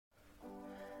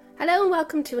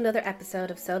welcome to another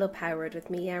episode of Solo Powered with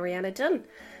me, Ariana Dunn.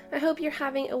 I hope you're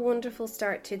having a wonderful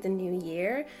start to the new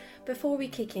year. Before we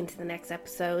kick into the next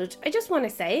episode, I just want to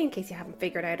say, in case you haven't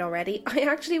figured out already, I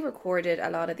actually recorded a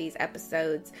lot of these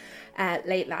episodes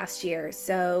late last year,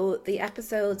 so the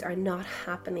episodes are not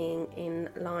happening in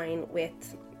line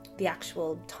with the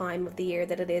actual time of the year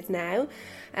that it is now.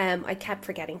 I kept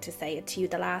forgetting to say it to you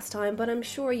the last time, but I'm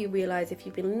sure you realize if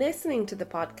you've been listening to the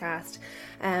podcast,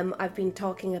 I've been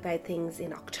talking about things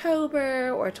in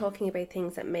October or talking about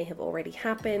things that may have already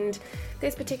happened.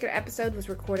 This particular episode was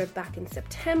recorded back in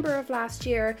September of last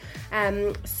year,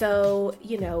 so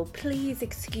please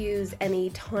excuse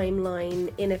any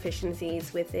timeline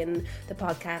inefficiencies within the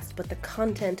podcast, but the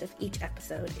content of each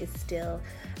episode is still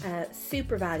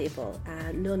super valuable,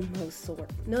 none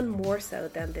more so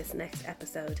than this next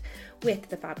episode with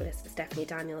the fabulous Stefanie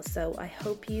Daniels. So I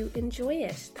hope you enjoy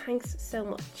it. Thanks so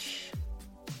much.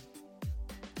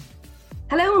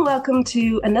 Hello and welcome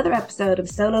to another episode of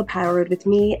Solo Powered with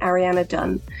me, Ariana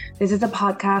Dunn. This is a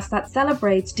podcast that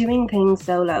celebrates doing things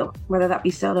solo, whether that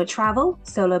be solo travel,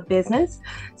 solo business,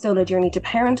 solo journey to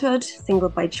parenthood, single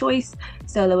by choice,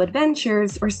 solo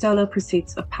adventures, or solo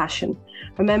pursuits of passion.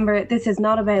 Remember, this is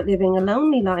not about living a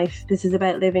lonely life. This is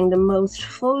about living the most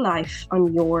full life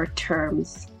on your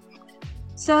terms.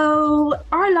 So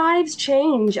our lives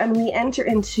change and we enter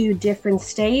into different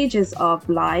stages of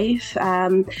life.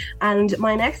 And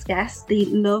my next guest, the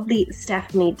lovely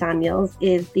Stefanie Daniels,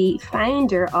 is the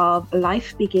founder of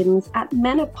Life Begins at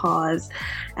Menopause.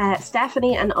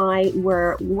 Stefanie and I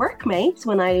were workmates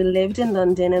when I lived in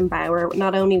London and Bauer.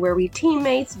 Not only were we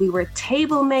teammates, we were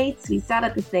table mates. We sat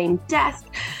at the same desk.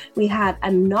 We had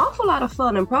an awful lot of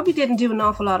fun and probably didn't do an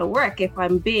awful lot of work, if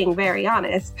I'm being very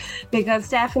honest, because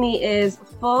Stefanie is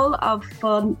full of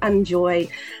fun and joy.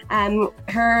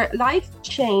 Her life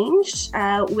changed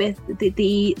with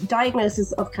the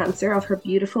diagnosis of cancer of her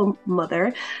beautiful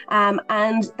mother,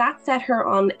 and that set her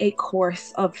on a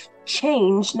course of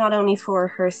change, not only for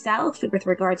herself with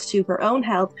regards to her own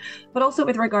health, but also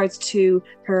with regards to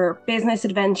her business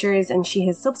adventures. And she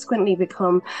has subsequently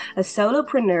become a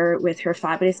solopreneur with her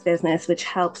fabulous business, which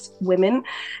helps women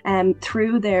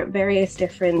through their various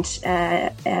different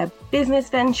business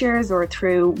ventures or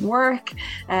through work,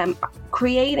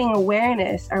 creating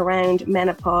awareness around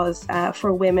menopause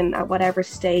for women at whatever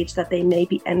stage that they may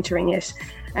be entering it.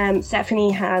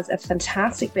 Stefanie has a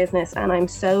fantastic business and I'm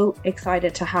so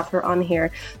excited to have her on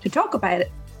here to talk about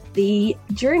the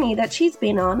journey that she's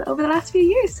been on over the last few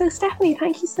years. So Stefanie,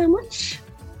 thank you so much.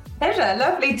 Pleasure.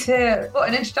 Lovely what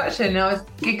an introduction. I was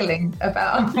giggling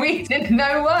about we did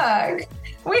no work.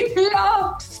 We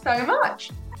laughed so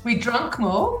much. We drank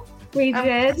more. We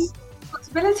did.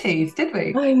 Responsibilities, did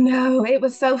we? I know, it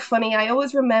was so funny. I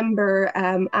always remember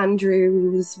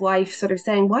Andrew's wife sort of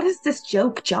saying, what is this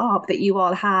joke job that you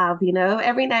all have?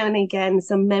 Every now and again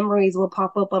some memories will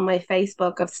pop up on my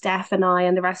Facebook of Steph and I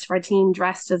and the rest of our team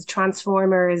dressed as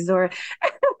Transformers or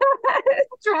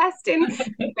dressed in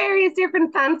various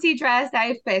different fancy dress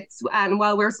outfits, and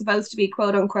while we're supposed to be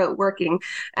quote unquote working,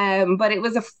 but it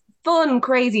was a fun,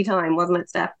 crazy time, wasn't it,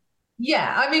 Steph?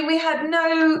 Yeah, I mean, we had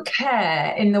no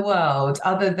care in the world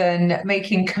other than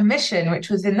making commission, which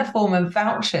was in the form of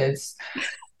vouchers.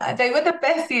 They were the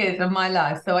best years of my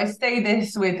life. So I say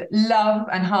this with love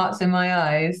and hearts in my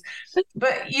eyes.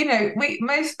 But,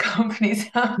 most companies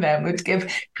out there would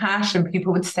give cash and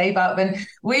people would save up and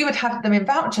we would have them in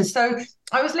vouchers. So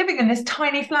I was living in this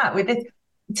tiny flat with this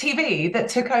TV that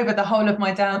took over the whole of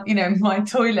my my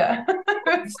toilet.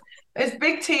 This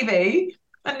big TV.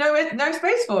 And no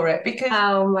space for it because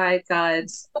oh my god,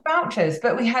 the vouchers.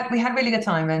 But we had really good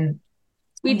time and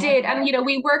we did, and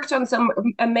we worked on some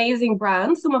amazing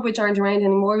brands, some of which aren't around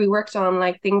anymore. We worked on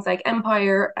things like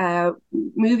Empire,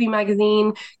 Movie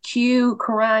Magazine, Q,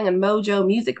 Kerrang, and Mojo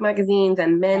music magazines,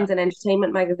 and men's and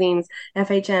entertainment magazines,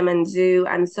 FHM and Zoo.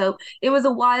 And so it was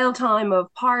a wild time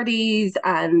of parties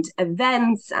and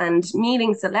events and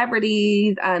meeting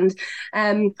celebrities and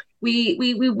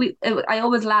I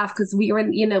always laugh because we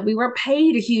weren't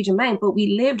paid a huge amount, but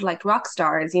we lived like rock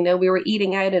stars. We were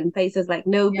eating out in places like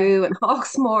Nobu and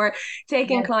Hawksmoor,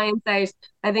 taking clients out.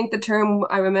 I think the term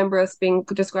I remember us being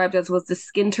described as was the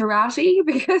skinterati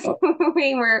because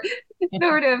we were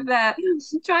sort of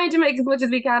trying to make as much as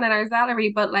we can in our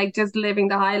salary, but just living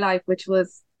the high life, which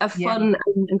was a fun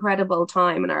and incredible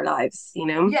time in our lives,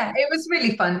 Yeah, it was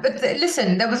really fun. But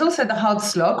listen, there was also the hard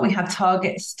slog. We had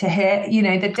targets to hit,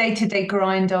 the day-to-day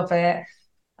grind of it.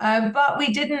 But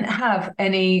we didn't have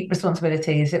any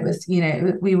responsibilities. It was,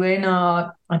 we were in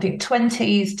our, I think,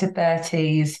 20s to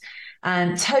 30s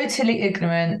and totally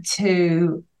ignorant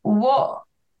to what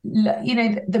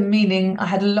the meaning. I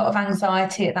had a lot of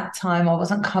anxiety at that time. I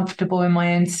wasn't comfortable in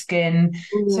my own skin.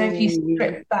 So if you Mm,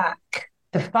 strip back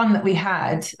the fun that we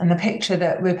had and the picture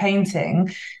that we're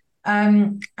painting,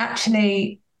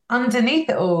 actually underneath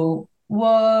it all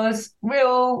was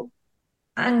real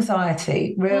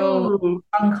anxiety, real mm,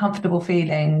 uncomfortable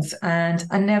feelings. And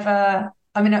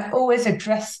I always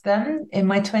addressed them in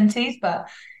my 20s, but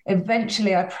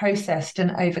eventually I processed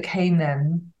and overcame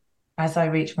them as I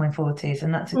reached my 40s.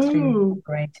 And that's extremely mm,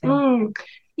 liberating. mm.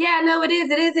 Yeah, no, it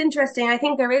is. It is interesting. I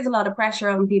think there is a lot of pressure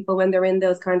on people when they're in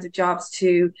those kinds of jobs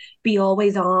to be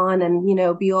always on and,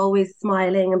 be always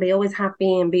smiling and be always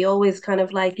happy and be always kind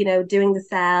of like, doing the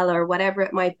sell or whatever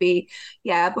it might be.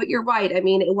 Yeah, but you're right. I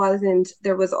mean,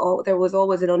 there was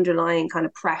always an underlying kind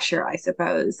of pressure, I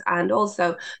suppose. And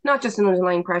also not just an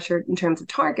underlying pressure in terms of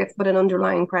targets, but an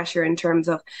underlying pressure in terms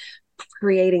of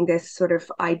creating this sort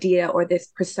of idea or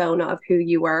this persona of who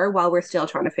you were while we're still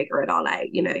trying to figure it all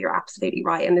out. You're absolutely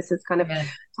right. And this is kind of Yeah.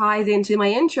 ties into my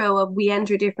intro of we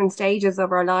enter different stages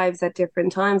of our lives at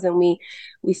different times and we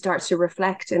start to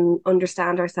reflect and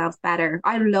understand ourselves better.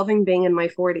 I'm loving being in my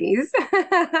 40s.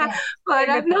 Yeah. But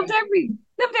So I've loved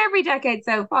every decade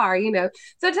so far. So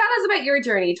tell us about your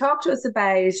journey. Talk to us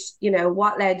about,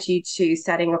 what led you to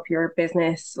setting up your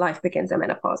business Life Begins at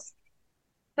Menopause.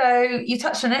 So you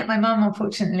touched on it. My mum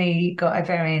unfortunately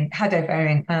had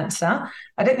ovarian cancer.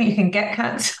 I don't think you can get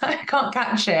cancer. I can't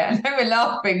catch it. I know we're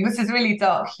laughing. This is really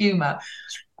dark humor.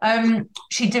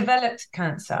 She developed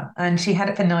cancer and she had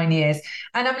it for 9 years.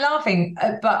 And I'm laughing,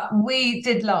 but we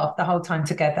did laugh the whole time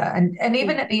together. And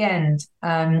even at the end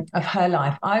of her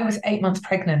life, I was 8 months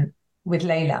pregnant with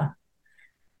Layla.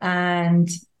 And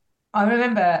I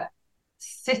remember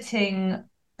sitting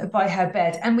by her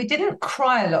bed, and we didn't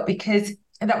cry a lot because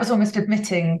that was almost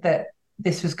admitting that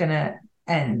this was going to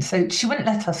end. So she wouldn't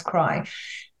let us cry.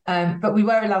 But we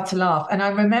were allowed to laugh. And I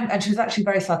remember, and she was actually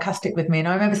very sarcastic with me. And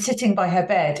I remember sitting by her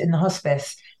bed in the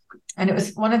hospice. And it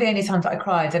was one of the only times that I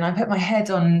cried. And I put my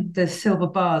head on the silver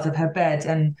bars of her bed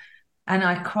and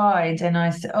I cried. And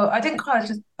I said, oh, I didn't cry.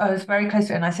 I was very close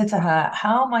to her. And I said to her,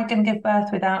 how am I going to give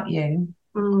birth without you?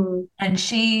 Mm. And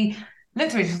she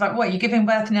looked at me, she was like, what, you giving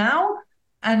birth now?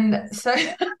 And so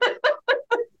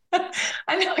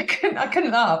and I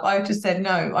couldn't laugh. I just said, no,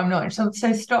 I'm not. So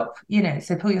stop,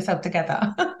 so pull yourself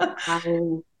together.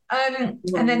 Oh, And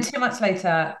then right. 2 months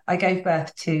later, I gave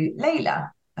birth to Layla.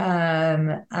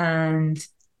 And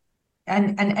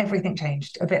everything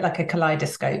changed, a bit like a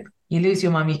kaleidoscope. You lose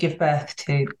your mum, you give birth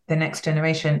to the next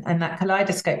generation, and that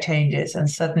kaleidoscope changes, and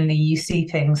suddenly you see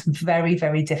things very,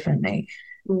 very differently.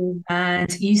 Mm.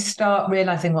 And you start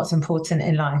realizing what's important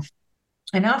in life.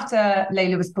 And after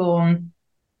Layla was born,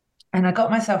 and I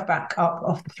got myself back up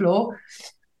off the floor,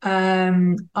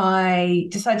 I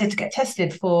decided to get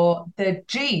tested for the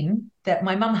gene that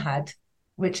my mum had,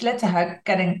 which led to her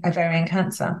getting ovarian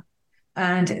cancer.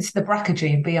 And it's the BRCA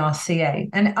gene,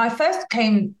 BRCA. And I first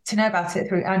came to know about it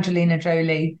through Angelina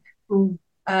Jolie. Mm.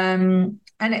 And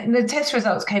the test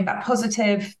results came back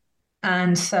positive.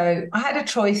 And so I had a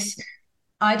choice.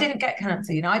 I didn't get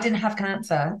cancer, I didn't have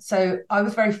cancer. So I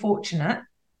was very fortunate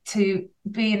to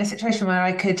be in a situation where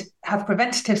I could have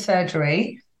preventative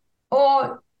surgery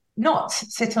or not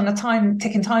sit on a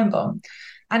ticking time bomb.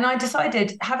 And I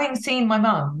decided, having seen my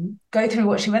mum go through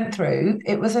what she went through,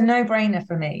 it was a no-brainer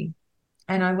for me.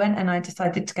 And I went and I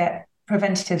decided to get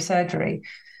preventative surgery.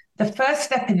 The first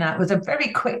step in that was a very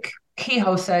quick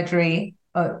keyhole surgery,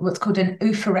 what's called an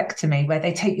oophorectomy, where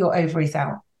they take your ovaries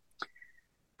out.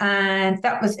 And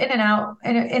that was in and out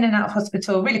of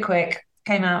hospital, really quick,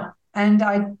 came out. And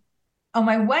on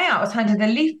my way out, I was handed a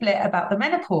leaflet about the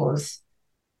menopause.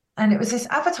 And it was this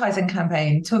advertising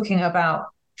campaign talking about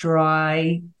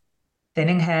dry,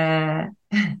 thinning hair,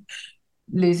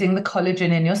 losing the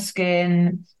collagen in your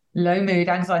skin, low mood,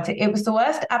 anxiety. It was the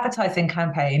worst advertising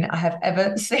campaign I have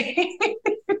ever seen.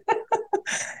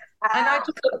 And I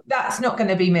just thought, that's not going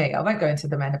to be me. I won't go into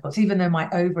the menopause, even though my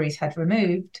ovaries had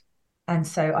removed. And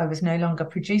so I was no longer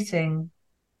producing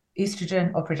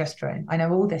estrogen or progesterone. I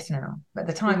know all this now. But at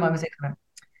the time, I Mm. was ignorant.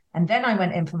 And then I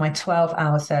went in for my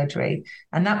 12-hour surgery.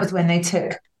 And that was when they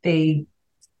took the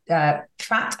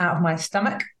fat out of my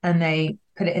stomach and they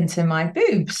put it into my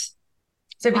boobs.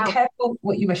 So be Wow. careful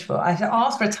what you wish for. I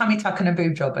asked for a tummy tuck and a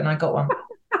boob job, and I got one.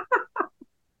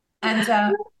 And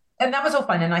that was all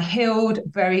fine. And I healed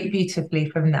very beautifully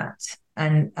from that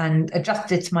and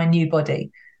adjusted to my new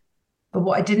body. But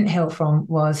what I didn't heal from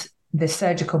was the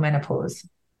surgical menopause.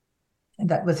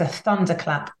 That was a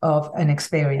thunderclap of an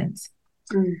experience.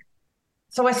 Mm.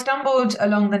 So I stumbled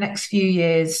along the next few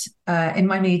years in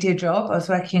my media job. I was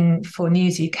working for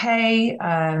News UK,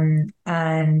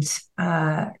 and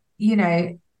you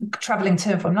know, traveling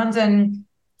to and from London.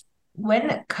 When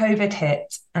COVID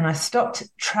hit and I stopped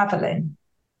traveling,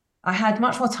 I had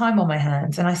much more time on my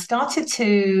hands, and I started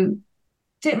to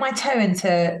dip my toe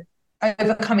into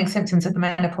overcoming symptoms of the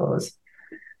menopause.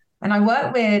 And I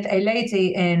work with a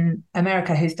lady in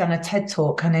America who's done a TED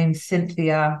talk. Her name's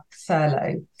Cynthia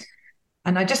Thurlow.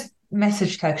 And I just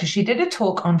messaged her because she did a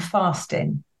talk on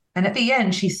fasting. And at the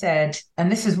end, she said,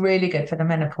 and this is really good for the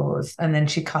menopause. And then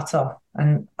she cut off.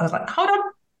 And I was like, hold on,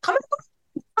 come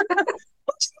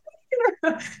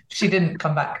on. She didn't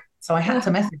come back. So I had to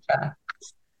message her.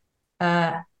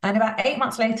 And about 8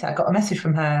 months later, I got a message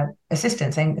from her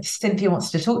assistant saying, Cynthia wants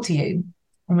to talk to you.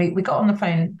 And we got on the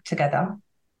phone together.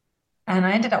 And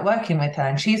I ended up working with her.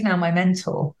 And she's now my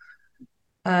mentor.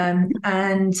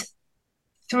 And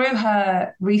through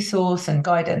her resource and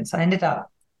guidance, I ended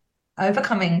up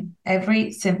overcoming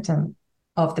every symptom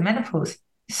of the menopause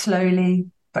slowly,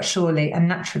 but surely and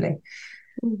naturally.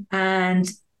 And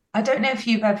I don't know if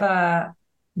you've ever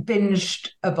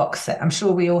binged a box set. I'm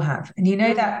sure we all have. And you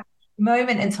know that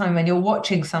moment in time when you're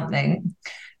watching something.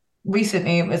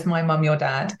 Recently, it was My Mum, Your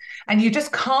Dad, and you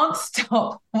just can't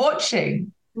stop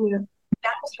watching. Yeah.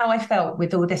 That was how I felt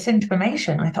with all this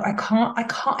information. I thought,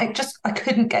 I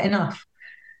couldn't get enough.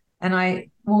 And I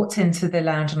walked into the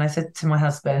lounge and I said to my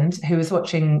husband, who was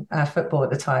watching football at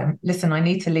the time, listen, I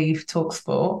need to leave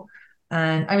TalkSport.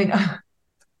 And I mean, I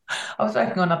was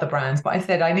working on other brands, but I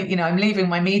said, I'm leaving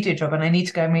my media job and I need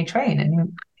to go and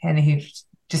retrain. And he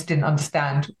just didn't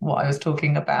understand what I was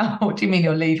talking about. What do you mean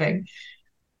you're leaving?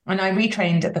 And I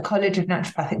retrained at the College of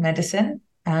Naturopathic Medicine,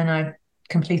 and I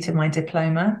completed my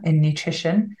diploma in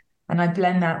nutrition. And I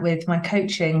blend that with my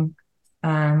coaching.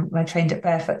 I trained at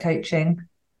Barefoot Coaching.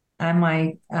 And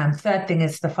my third thing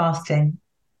is the fasting.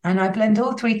 And I blend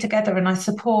all three together, and I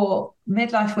support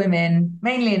midlife women,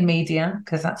 mainly in media,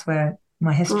 because that's where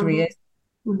my history is.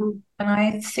 Mm-hmm. And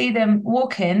I see them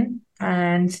walk in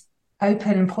and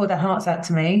open and pour their hearts out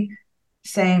to me,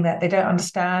 saying that they don't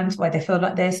understand why they feel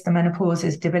like this. The menopause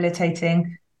is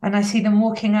debilitating. And I see them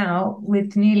walking out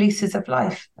with new leases of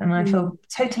life. And I feel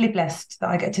totally blessed that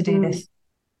I get to do this.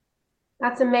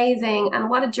 That's amazing.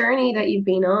 And what a journey that you've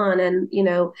been on. And,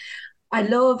 I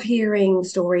love hearing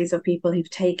stories of people who've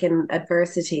taken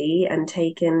adversity and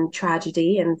taken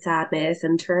tragedy and sadness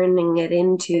and turning it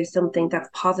into something that's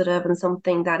positive and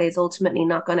something that is ultimately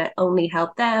not going to only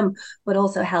help them, but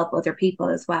also help other people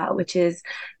as well, which is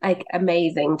like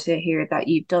amazing to hear that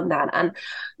you've done that. And,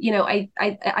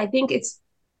 I think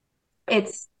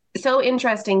it's so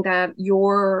interesting that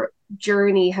your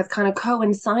journey has kind of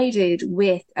coincided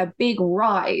with a big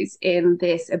rise in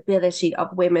this ability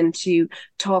of women to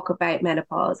talk about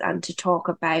menopause and to talk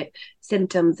about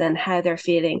symptoms and how they're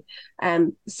feeling.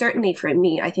 Certainly for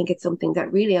me, I think it's something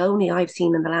that really only I've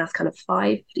seen in the last kind of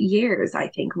 5 years, I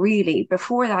think, really.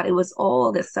 Before that, it was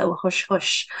all this so hush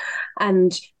hush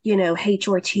and,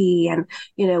 HRT and,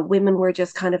 women were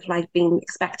just kind of like being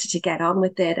expected to get on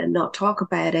with it and not talk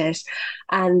about it.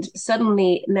 And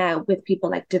suddenly now with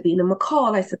people like Davina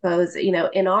McCall, I suppose,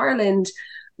 in Ireland,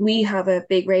 we have a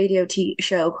big radio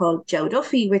show called Joe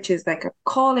Duffy, which is like a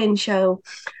call-in show.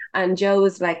 And Joe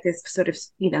is like this sort of,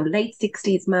 late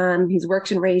 60s man. He's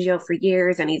worked in radio for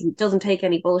years and he doesn't take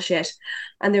any bullshit.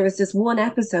 And there was this one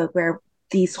episode where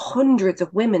these hundreds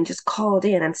of women just called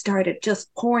in and started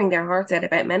just pouring their hearts out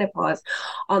about menopause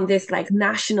on this like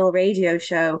national radio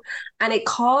show. And it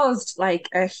caused like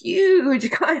a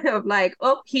huge kind of like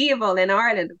upheaval in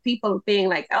Ireland of people being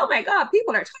like, oh my God,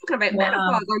 people are talking about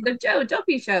menopause on the Joe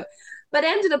Duffy show. But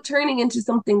ended up turning into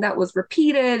something that was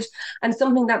repeated and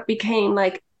something that became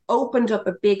like opened up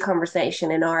a big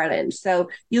conversation in Ireland. So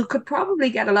you could probably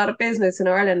get a lot of business in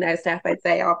Ireland now, Steph, I'd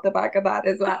say, off the back of that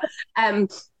as well.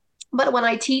 But when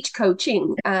I teach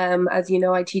coaching, as you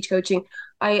know, I teach coaching.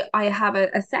 I have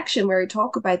a section where I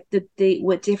talk about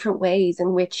with different ways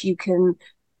in which you can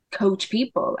coach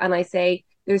people, and I say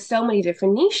there's so many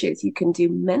different niches. You can do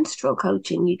menstrual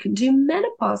coaching, you can do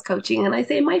menopause coaching, and I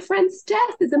say my friend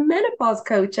Steph is a menopause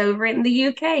coach over in the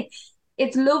UK.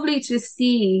 It's lovely to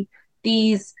see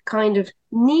these kind of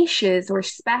niches or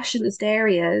specialist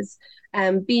areas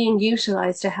being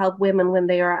utilized to help women when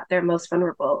they are at their most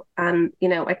vulnerable. And,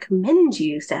 I commend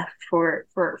you, Steph, for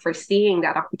seeing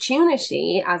that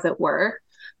opportunity, as it were,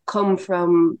 come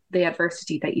from the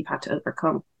adversity that you've had to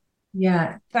overcome.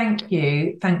 Yeah, thank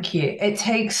you. Thank you. It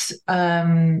takes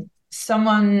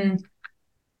someone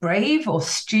brave or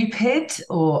stupid,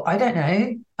 or I don't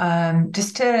know,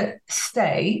 just to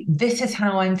say, this is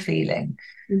how I'm feeling.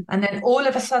 Mm. And then all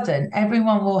of a sudden,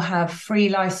 everyone will have free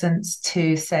license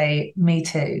to say, me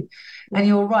too. And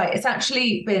you're right. It's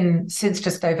actually been since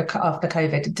just over after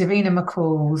COVID. Davina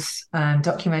McCall's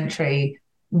documentary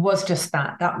was just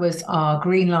that. That was our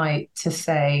green light to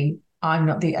say, I'm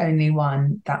not the only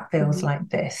one that feels like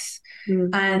this.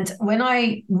 And when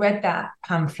I read that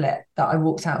pamphlet that I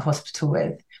walked out of hospital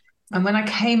with, and when I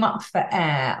came up for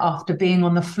air after being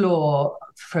on the floor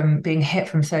from being hit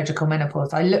from surgical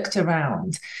menopause, I looked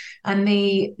around and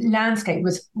the landscape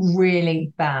was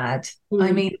really bad.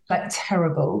 I mean, like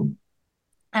terrible.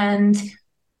 And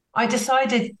I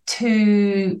decided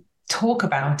to talk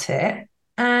about it.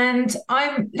 And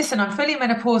I'm fully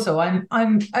menopausal.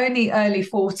 I'm only early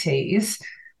 40s.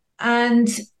 And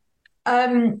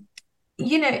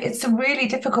it's a really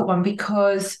difficult one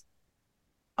because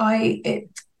I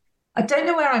don't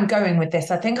know where I'm going with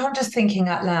this. I think I'm just thinking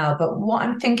out loud, but what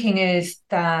I'm thinking is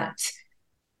that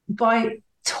by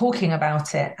talking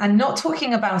about it and not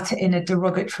talking about it in a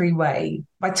derogatory way,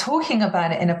 by talking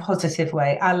about it in a positive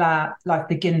way, a la life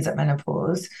begins at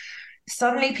menopause,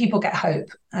 suddenly people get hope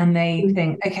and they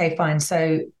think, okay, fine.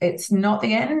 So it's not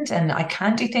the end and I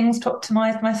can do things to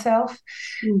optimize myself.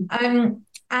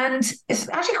 And it's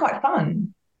actually quite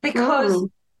fun because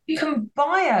you can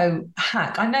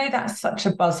biohack. I know that's such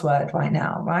a buzzword right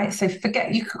now, right? So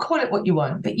forget, you can call it what you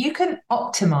want, but you can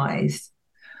optimize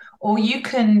or you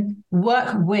can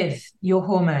work with your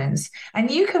hormones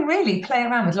and you can really play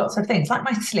around with lots of things like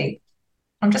my sleep.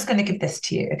 I'm just going to give this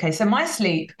to you. Okay. So my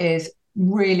sleep is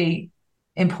really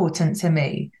important to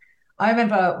me. I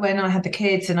remember when I had the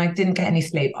kids and I didn't get any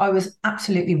sleep, I was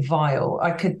absolutely vile.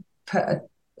 I could put a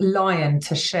lion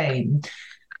to shame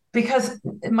because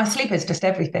my sleep is just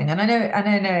everything. And I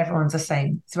know everyone's the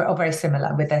same or very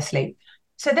similar with their sleep.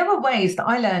 So there were ways that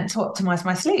I learned to optimize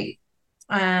my sleep.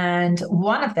 And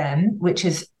one of them, which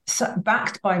is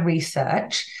backed by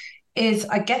research, is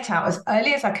I get out as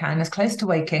early as I can, as close to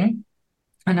waking,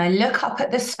 and I look up at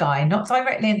the sky, not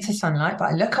directly into sunlight, but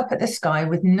I look up at the sky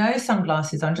with no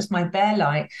sunglasses on, just my bare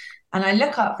light. And I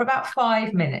look up for about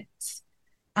 5 minutes.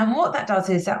 And what that does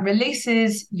is that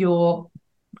releases your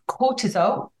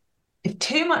cortisol. If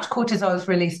too much cortisol is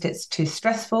released, it's too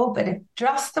stressful. But if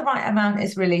just the right amount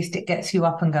is released, it gets you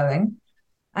up and going.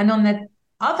 And on the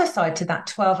other side to that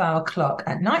 12-hour clock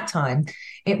at nighttime,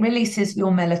 it releases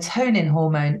your melatonin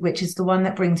hormone, which is the one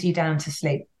that brings you down to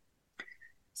sleep.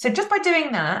 So just by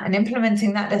doing that and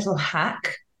implementing that little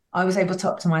hack, I was able to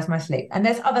optimize my sleep. And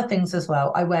there's other things as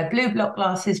well. I wear blue block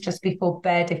glasses just before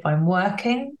bed if I'm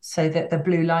working so that the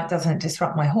blue light doesn't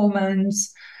disrupt my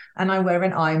hormones. And I wear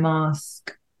an eye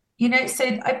mask.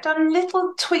 So I've done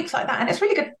little tweaks like that. And it's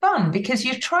really good fun because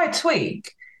you try a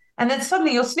tweak and then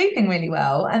suddenly you're sleeping really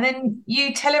well. And then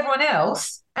you tell everyone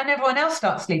else and everyone else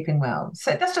starts sleeping well.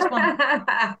 So that's just one.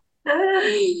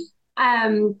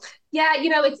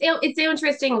 It's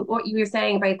interesting what you were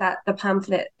saying about that, the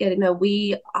pamphlet.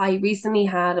 I recently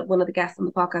had one of the guests on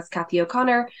the podcast, Kathy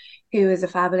O'Connor, who is a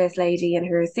fabulous lady in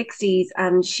her 60s,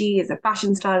 and she is a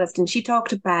fashion stylist, and she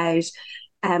talked about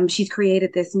she's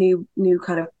created this new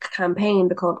kind of campaign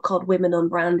called Women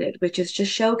Unbranded, which is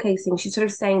just showcasing. She's sort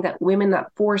of saying that women at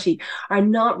 40 are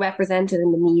not represented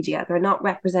in the media. They're not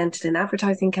represented in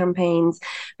advertising campaigns.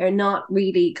 They're not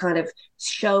really kind of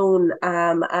shown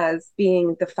as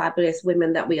being the fabulous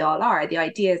women that we all are. The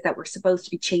idea is that we're supposed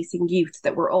to be chasing youth,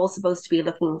 that we're all supposed to be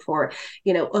looking for,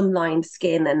 unlined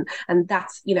skin, and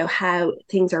that's, how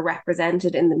things are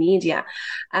represented in the media.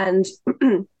 And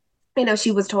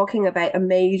she was talking about a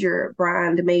major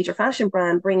fashion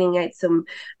brand bringing out some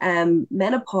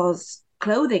menopause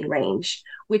clothing range,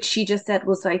 which she just said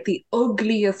was like the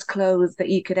ugliest clothes that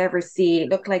you could ever see. It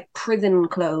looked like prison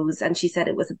clothes, and she said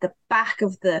it was at the back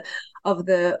of the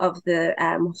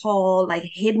hall, like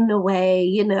hidden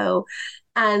away,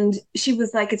 And she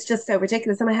was like, it's just so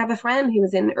ridiculous. And I have a friend who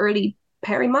was in early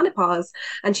perimenopause,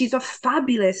 and she's a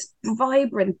fabulous,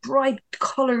 vibrant, bright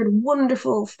colored,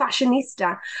 wonderful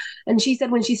fashionista. And she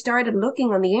said when she started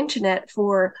looking on the internet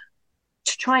to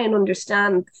try and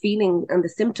understand the feeling and the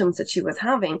symptoms that she was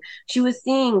having, she was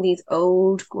seeing these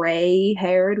old gray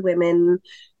haired women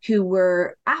who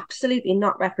were absolutely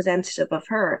not representative of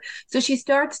her. So she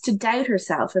starts to doubt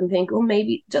herself and think, oh,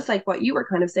 maybe, just like what you were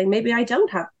kind of saying, maybe I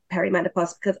don't have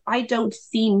perimenopause because I don't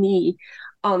see me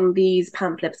on these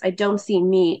pamphlets. I don't see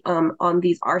me on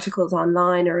these articles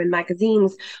online or in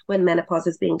magazines when menopause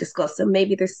is being discussed. So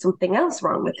maybe there's something else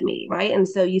wrong with me, right? And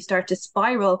so you start to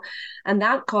spiral, and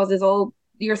that causes all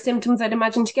your symptoms, I'd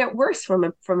imagine, to get worse from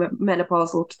a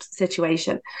menopausal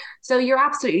situation. So you're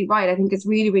absolutely right. I think it's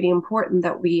really, really important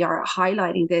that we are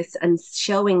highlighting this and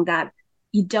showing that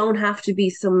you don't have to be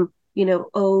some,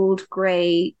 old,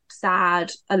 grey,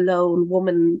 sad, alone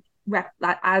woman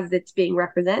as it's being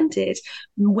represented.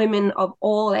 Women of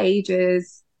all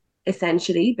ages,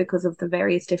 essentially, because of the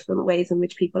various different ways in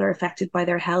which people are affected by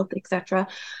their health, etc.,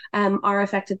 are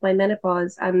affected by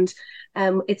menopause. And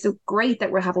it's great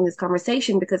that we're having this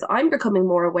conversation because I'm becoming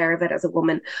more aware of it as a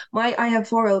woman. I have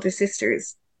four older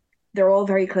sisters. They're all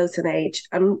very close in age,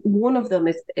 and one of them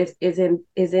is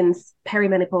in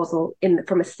perimenopausal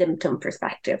from a symptom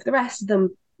perspective. The rest of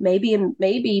them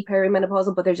maybe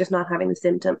perimenopausal, but they're just not having the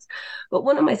symptoms. But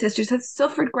one of my sisters has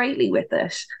suffered greatly with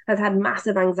it, has had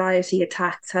massive anxiety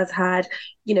attacks, has had,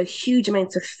 huge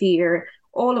amounts of fear,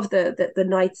 all of the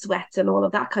night sweats and all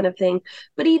of that kind of thing.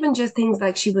 But even just things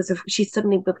like she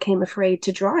suddenly became afraid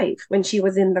to drive when she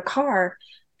was in the car.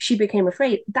 She became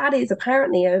afraid. That is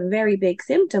apparently a very big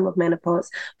symptom of menopause,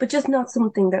 but just not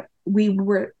something that we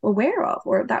were aware of,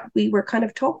 or that we were kind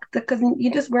of taught, because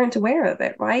you just weren't aware of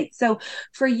it, right? So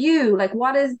for you, like,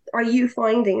 are you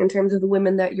finding in terms of the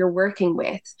women that you're working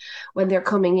with when they're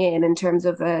coming in terms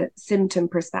of a symptom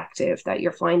perspective, that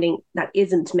you're finding that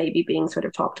isn't maybe being sort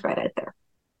of talked about out there?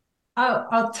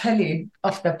 I'll tell you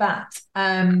off the bat,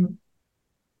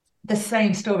 the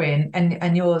same story,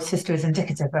 and your sister is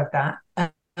indicative of that.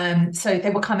 So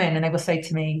they will come in and they will say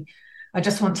to me, I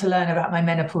just want to learn about my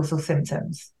menopausal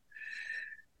symptoms,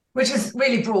 which is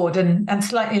really broad and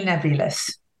slightly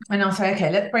nebulous. And I'll say,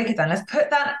 okay, let's break it down. Let's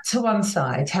put that to one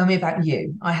side. Tell me about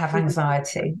you. I have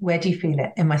anxiety. Where do you feel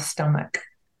it? In my stomach.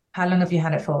 How long have you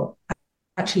had it for?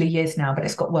 Actually, years now, but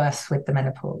it's got worse with the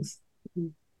menopause. Mm-hmm.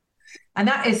 And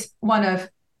that is one of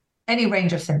any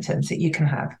range of symptoms that you can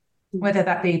have, whether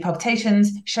that be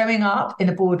palpitations, showing up in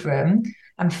a boardroom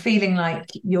and feeling like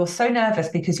you're so nervous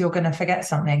because you're going to forget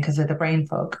something because of the brain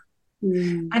fog.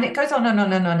 And it goes on and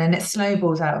on and on, and it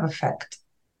snowballs out of effect.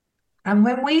 And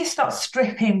when we start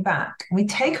stripping back, we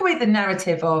take away the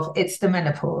narrative of it's the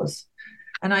menopause,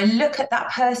 and I look at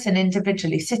that person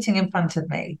individually sitting in front of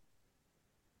me,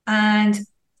 and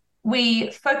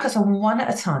we focus on one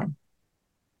at a time.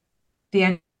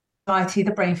 The anxiety,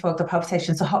 the brain fog, the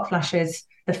palpitations, the hot flashes,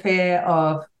 the fear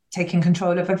of taking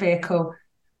control of a vehicle,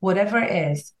 whatever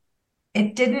it is,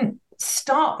 it didn't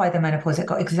start by the menopause, it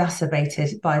got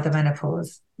exacerbated by the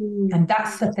menopause. And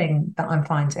that's the thing that I'm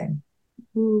finding.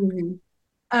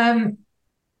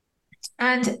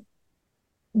 And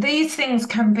these things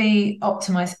can be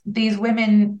optimized. These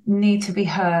women need to be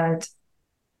heard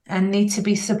and need to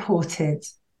be supported.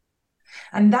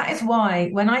 And that is why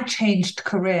when I changed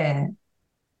career,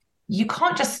 you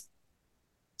can't just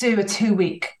do a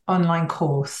 2-week online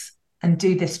course and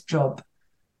do this job.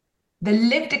 The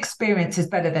lived experience is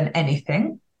better than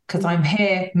anything, because I'm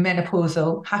here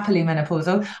menopausal, happily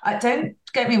menopausal. Don't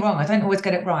get me wrong, I don't always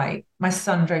get it right. My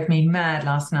son drove me mad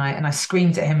last night and I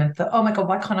screamed at him and thought, oh my God,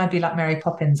 why can't I be like Mary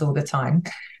Poppins all the time?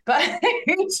 But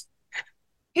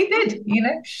he did,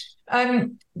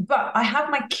 but I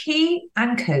have my key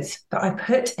anchors that I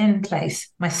put in place,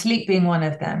 my sleep being one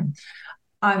of them.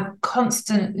 I'm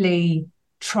constantly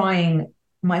trying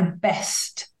my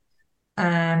best.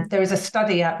 There is a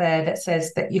study out there that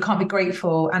says that you can't be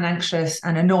grateful and anxious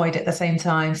and annoyed at the same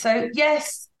time. So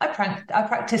yes, I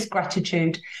practice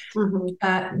gratitude.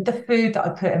 The food that I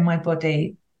put in my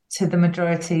body, to the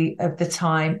majority of the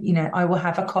time, I will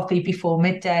have a coffee before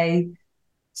midday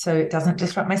so it doesn't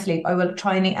disrupt my sleep. I will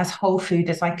try and eat as whole food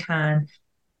as I can.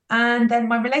 And then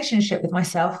my relationship with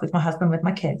myself, with my husband, with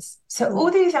my kids. So all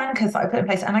these anchors that I put in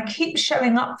place, and I keep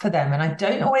showing up for them, and I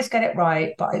don't always get it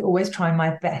right, but I always try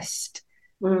my best.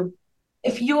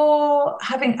 If you're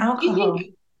having alcohol...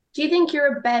 Do you think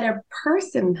you're a better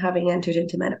person having entered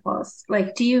into menopause?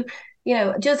 Like, do you,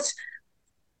 just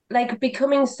like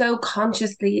becoming so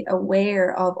consciously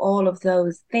aware of all of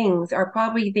those things are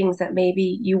probably things that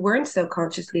maybe you weren't so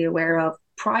consciously aware of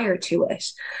prior to it.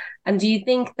 And do you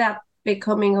think that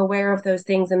becoming aware of those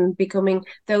things and becoming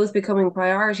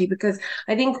priority, because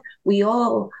I think we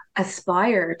all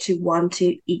aspire to want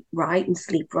to eat right and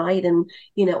sleep right and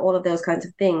all of those kinds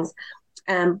of things,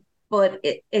 but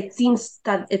it seems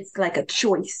that it's like a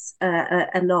choice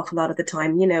an awful lot of the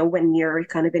time, when you're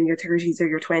kind of in your 30s or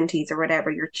your 20s or whatever,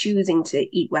 you're choosing to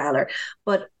eat well.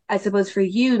 But I suppose for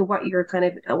you, what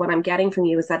I'm getting from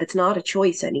you is that it's not a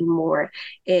choice anymore.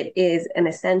 It is an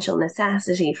essential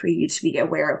necessity for you to be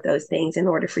aware of those things in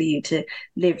order for you to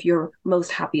live your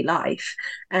most happy life.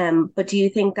 But do you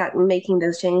think that making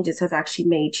those changes has actually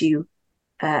made you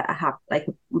a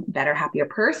better, happier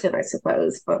person, I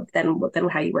suppose, but than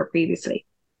how you were previously?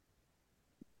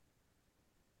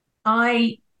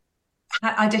 I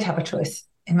I did have a choice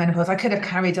in menopause. I could have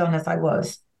carried on as I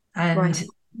was, Right. and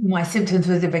my symptoms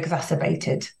would have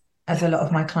exacerbated, as Yeah. a lot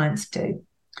of my clients do.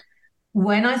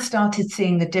 When I started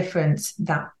seeing the difference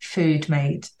that food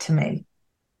made to me,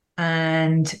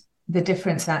 and the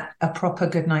difference that a proper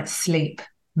good night's sleep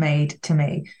made to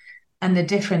me, and the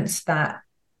difference that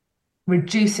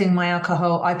reducing my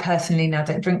alcohol, I personally now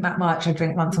don't drink that much, I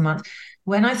drink once a month.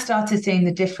 When I started seeing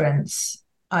the difference,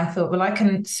 I thought, well, I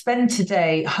can spend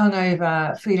today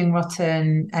hungover, feeling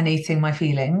rotten, and eating my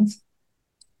feelings,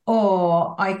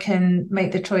 or I can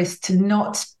make the choice to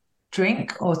not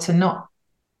drink or to not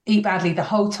eat badly the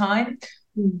whole time,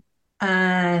 Mm,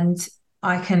 and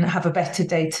I can have a better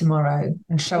day tomorrow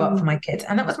and show up for mm, my kids.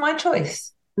 And that was my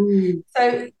choice. mm,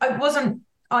 So I wasn't,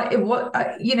 I, it,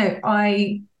 what, you know,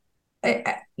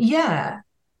 yeah,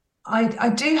 I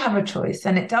do have a choice,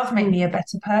 and it does make mm, me a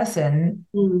better person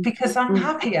mm, because I'm mm,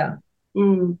 happier.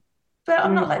 mm, But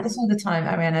I'm not mm. like this all the time,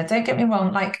 Ariana. Don't get me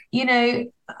wrong. Like, I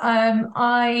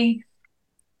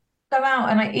go out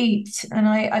and I eat, and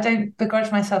I don't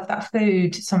begrudge myself that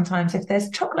food sometimes. If there's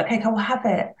chocolate cake, I will have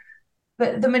it.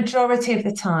 But the majority of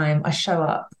the time, I show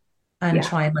up and Yeah.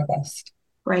 try my best.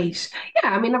 Great.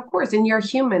 Yeah, I mean, of course, and you're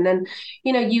human, and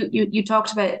you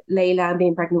talked about Layla and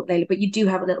being pregnant with Layla, but you do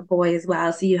have a little boy as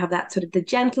well, so you have that sort of the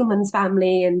gentleman's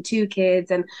family and two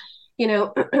kids, and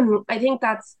I think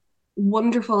that's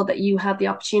wonderful that you had the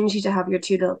opportunity to have your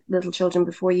two little children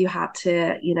before you had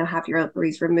to, have your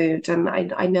ovaries removed. And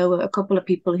I know a couple of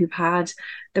people who've had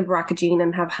the BRCA gene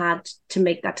and have had to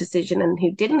make that decision, and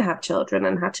who didn't have children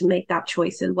and had to make that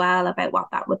choice as well about what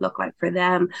that would look like for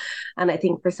them. And I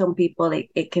think for some people,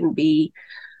 it can be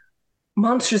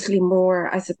monstrously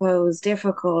more, I suppose,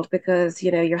 difficult because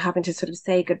you're having to sort of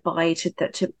say goodbye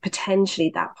to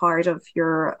potentially that part of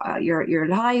your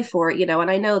life, or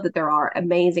and I know that there are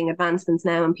amazing advancements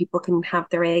now, and people can have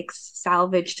their eggs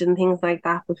salvaged and things like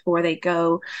that before they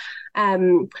go.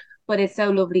 Um, but it's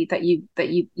so lovely that you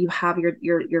have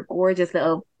your gorgeous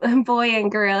little boy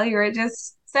and girl. You're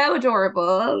just so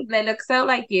adorable. They look so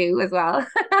like you as well.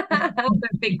 The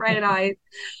big brown eyes.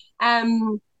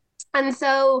 Um, and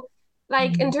so,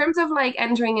 like, in terms of like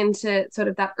entering into sort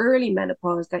of that early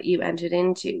menopause that you entered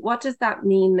into, what does that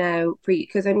mean now for you?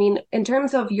 Because I mean, in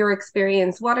terms of your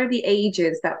experience, what are the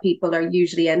ages that people are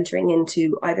usually entering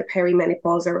into either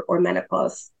perimenopause or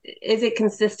menopause? Is it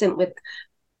consistent with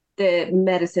the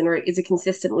medicine, or is it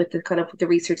consistent with the kind of the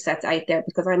research that's out there?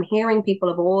 Because I'm hearing people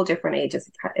of all different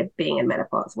ages being in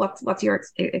menopause. What's your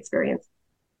experience?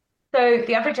 So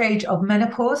the average age of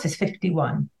menopause is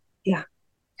 51. Yeah.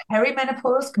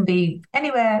 Perimenopause can be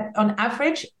anywhere on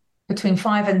average between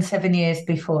 5 and 7 years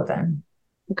before then.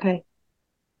 Okay.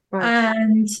 Right.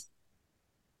 And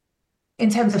in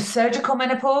terms of surgical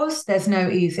menopause, there's no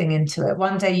easing into it.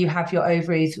 One day you have your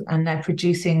ovaries and they're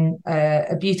producing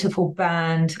a beautiful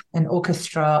band, an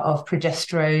orchestra of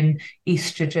progesterone,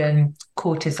 estrogen,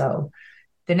 cortisol.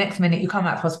 The next minute you come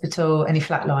out of hospital and you're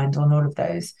flatlined on all of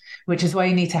those, which is why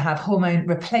you need to have hormone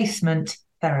replacement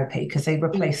therapy, because they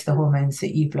Mm, replace the hormones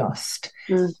that you've lost.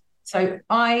 mm, So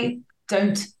I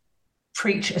don't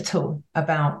preach at all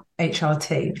about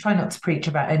HRT. I try not to preach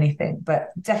about anything, but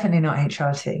definitely not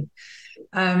HRT.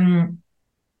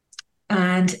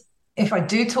 And if I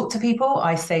do talk to people,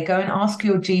 I say go and ask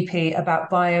your GP about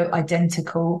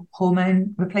bioidentical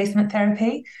hormone replacement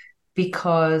therapy,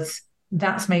 because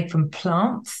that's made from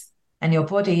plants, and your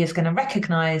body is going to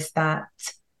recognize that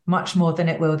much more than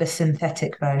it will the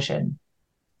synthetic version.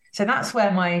 So that's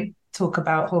where my talk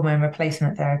about hormone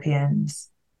replacement therapy ends.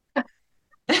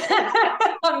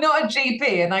 I'm not a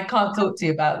GP and I can't talk to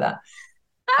you about that.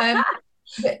 Um,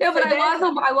 No, but so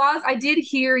there's I did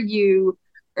hear you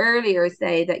earlier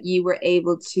say that you were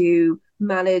able to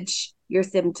manage your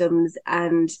symptoms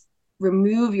and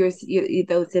remove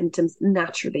those symptoms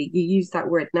naturally. You used that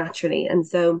word naturally. And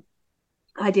so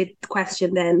I did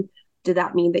question then, did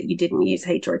that mean that you didn't use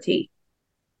HRT?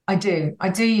 I do. I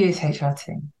do use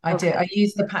HRT. I do. Okay. I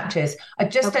use the patches. I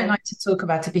just don't Okay. like to talk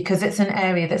about it because it's an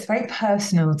area that's very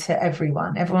personal to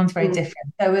everyone. Everyone's very Mm,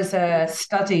 different. There was a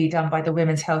study done by the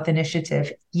Women's Health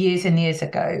Initiative years and years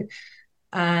ago,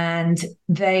 and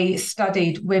they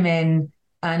studied women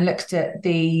and looked at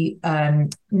the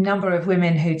number of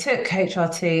women who took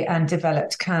HRT and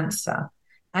developed cancer.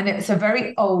 And it's a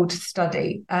very old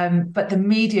study, but the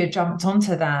media jumped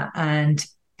onto that and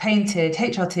painted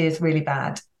HRT as really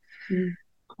bad. mm,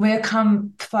 We've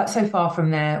come so far from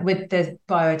there with the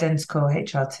bioidentical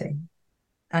HRT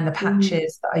and the mm,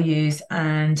 patches that I use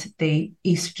and the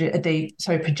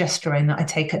progesterone that I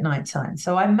take at night time.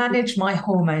 So I manage my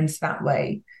hormones that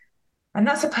way. And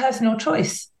that's a personal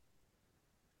choice.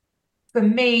 For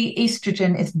me,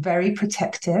 estrogen is very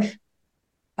protective.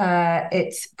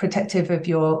 It's protective of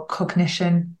your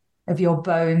cognition, of your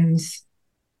bones.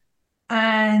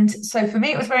 And so for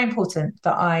me, it was very important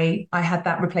that I had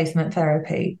that replacement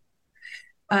therapy.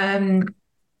 Um,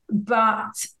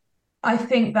 but I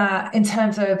think that in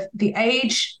terms of the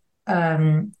age,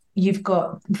 you've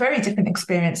got very different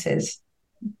experiences.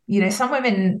 Some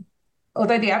women,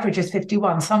 although the average is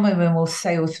 51, some women will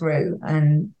sail through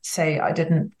and say, I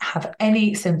didn't have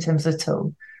any symptoms at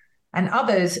all. And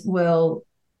others will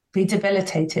be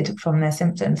debilitated from their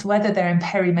symptoms, whether they're in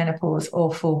perimenopause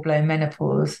or full blown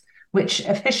menopause, which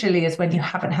officially is when you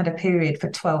haven't had a period for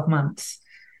 12 months.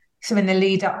 So in the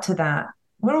lead up to that,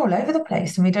 we're all over the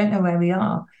place and we don't know where we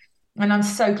are. And I'm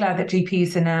so glad that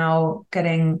GPs are now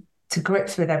getting to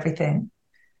grips with everything.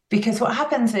 Because what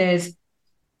happens is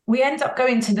we end up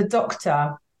going to the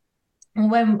doctor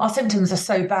when our symptoms are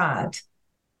so bad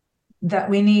that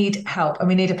we need help and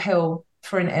we need a pill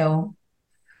for an ill.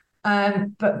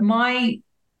 But my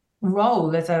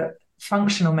role as a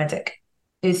functional medic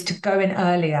is to go in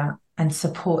earlier and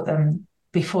support them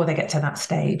before they get to that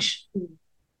stage.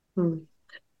 Mm-hmm.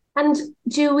 And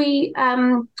do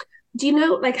you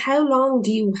know, like, how long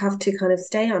do you have to kind of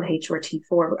stay on HRT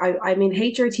for? I mean,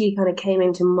 HRT kind of came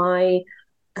into my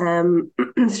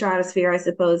stratosphere, I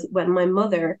suppose, when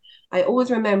I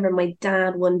always remember my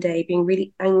dad one day being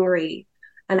really angry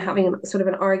and having sort of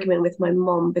an argument with my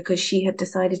mum because she had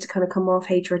decided to kind of come off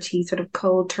HRT sort of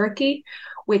cold turkey,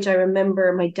 which I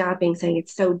remember my dad being saying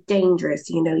it's so dangerous,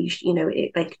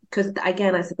 it, like, because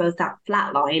again, I suppose that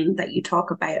flat line that you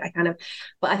talk about,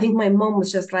 but I think my mum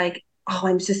was just like, oh,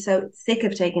 I'm just so sick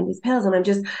of taking these pills and I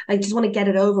just want to get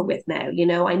it over with now.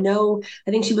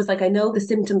 I think she was like, I know the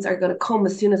symptoms are going to come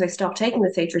as soon as I stop taking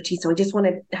this HRT. So I just want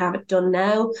to have it done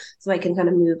now so I can kind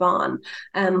of move on.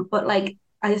 But like,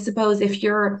 I suppose if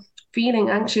you're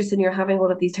feeling anxious and you're having all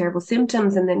of these terrible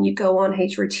symptoms and then you go on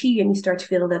HRT and you start to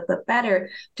feel a little bit better,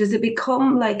 does it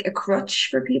become like a crutch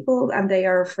for people and they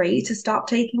are afraid to stop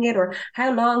taking it? Or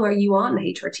how long are you on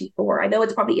HRT for? I know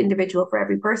it's probably individual for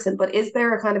every person, but is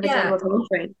there a kind of a general time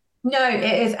frame? No, it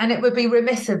is. And it would be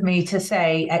remiss of me to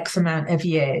say X amount of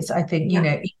years. I think,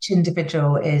 each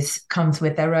individual comes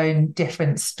with their own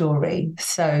different story.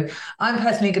 So I'm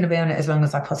personally going to be on it as long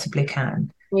as I possibly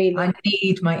can. Really? I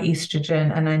need my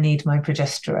estrogen and I need my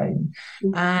progesterone.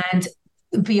 Mm-hmm. And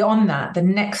beyond that, the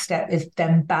next step is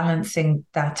then balancing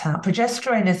that out.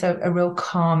 Progesterone is a real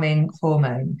calming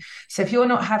hormone. So if you're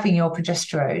not having your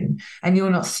progesterone and you're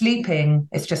not sleeping,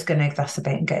 it's just going to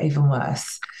exacerbate and get even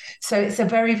worse. So it's a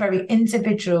very, very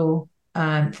individual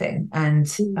thing. And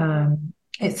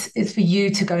it's for you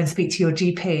to go and speak to your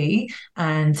GP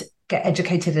and get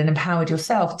educated and empowered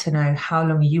yourself to know how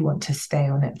long you want to stay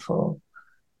on it for.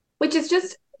 Which is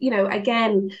just,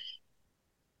 again,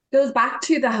 goes back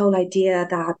to the whole idea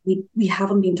that we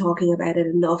haven't been talking about it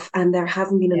enough and there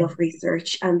hasn't been enough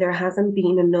research and there hasn't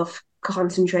been enough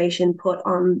concentration put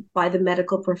on by the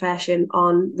medical profession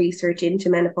on research into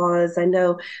menopause. I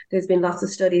know there's been lots of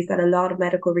studies that a lot of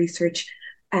medical research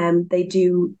they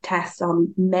do tests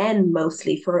on men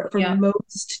mostly for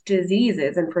most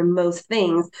diseases and for most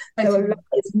things. So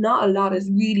not a lot is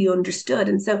really understood.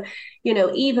 And so,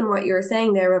 even what you're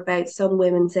saying there about some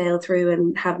women sail through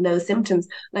and have no symptoms,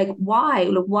 like why?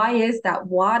 Look, why is that?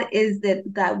 What is it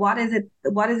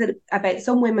about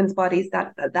some women's bodies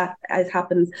that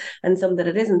happens and some that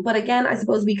it isn't? But again, I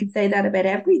suppose we could say that about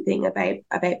everything,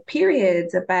 about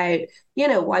periods, about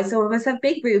why some of us have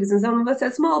big boobs and some of us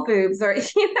have small boobs, or all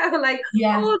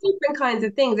different kinds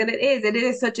of things. And it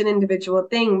is such an individual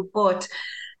thing. But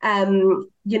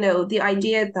the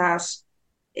idea that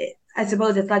I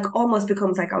suppose it's like almost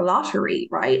becomes like a lottery,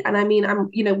 right? And I mean,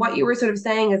 what you were sort of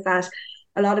saying is that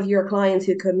a lot of your clients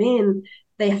who come in,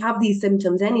 they have these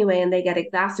symptoms anyway and they get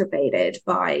exacerbated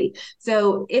by.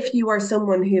 So if you are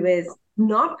someone who is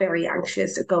not very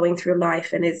anxious going through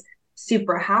life and is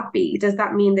super happy, does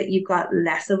that mean that you've got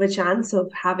less of a chance of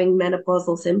having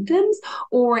menopausal symptoms?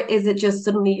 Or is it just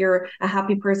suddenly you're a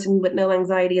happy person with no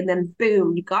anxiety and then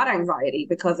boom, you got anxiety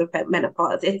because of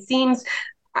menopause? It seems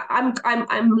I'm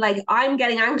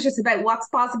getting anxious about what's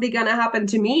possibly going to happen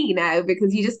to me now,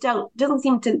 because we don't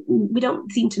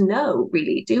seem to know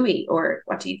really, do we? Or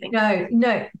what do you think?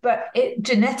 No, but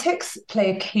genetics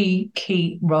play a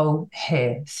key role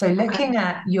here. So looking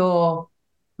at your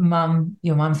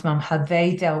mum's mum, how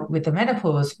they dealt with the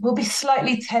menopause will be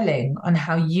slightly telling on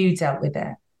how you dealt with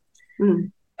it.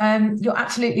 You're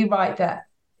absolutely right that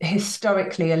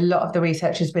historically a lot of the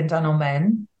research has been done on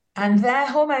men and their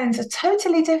hormones are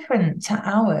totally different to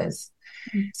ours.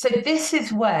 So this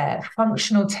is where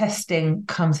functional testing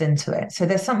comes into it. So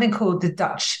there's something called the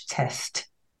Dutch test,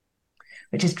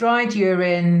 which is dried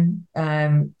urine,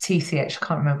 TCH, I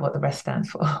can't remember what the rest stands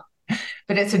for,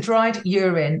 but it's a dried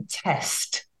urine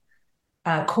test,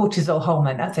 cortisol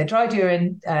hormone. That's a dried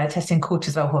urine testing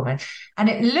cortisol hormone. And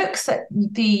it looks at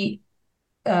the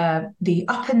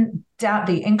up and down,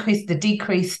 the increase, the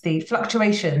decrease, the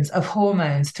fluctuations of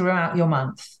hormones throughout your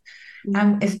month.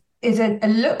 And is a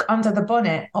look under the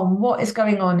bonnet on what is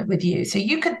going on with you. So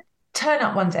you could turn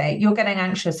up one day, you're getting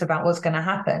anxious about what's going to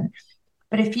happen.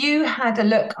 But if you had a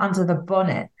look under the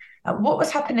bonnet at what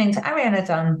was happening to Ariana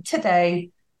Dunn today,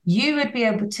 you would be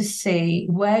able to see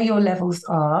where your levels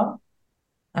are.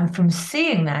 And from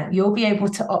seeing that, you'll be able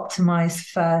to optimize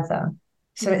further.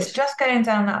 So it's just going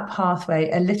down that pathway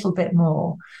a little bit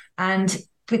more and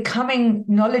becoming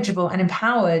knowledgeable and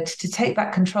empowered to take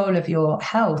back control of your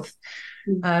health.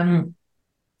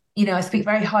 You know, I speak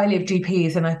very highly of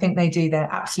GPs and I think they do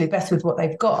their absolute best with what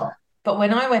they've got. But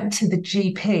when I went to the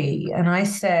GP and I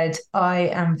said, I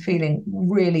am feeling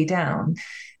really down,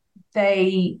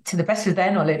 they, to the best of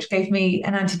their knowledge, gave me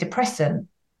an antidepressant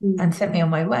and sent me on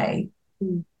my way.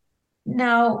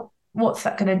 Now, what's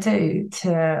that going to do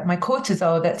to my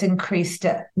cortisol that's increased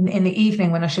in the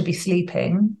evening when I should be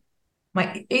sleeping,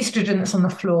 my estrogen that's on the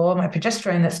floor, my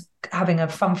progesterone that's having a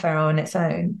funfair on its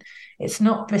own? It's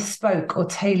not bespoke or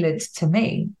tailored to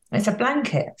me. It's a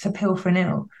blanket. It's a pill for an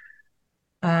ill.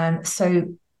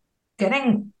 So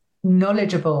getting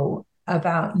knowledgeable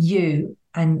about you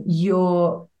and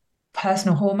your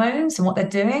personal hormones and what they're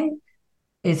doing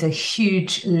is a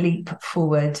huge leap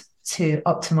forward to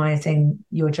optimizing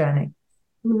your journey.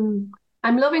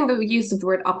 I'm loving the use of the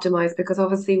word optimize, because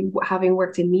obviously, having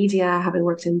worked in media, having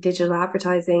worked in digital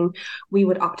advertising, we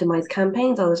would optimize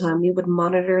campaigns all the time. We would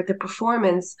monitor the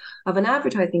performance of an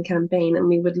advertising campaign, and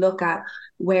we would look at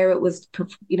where it was,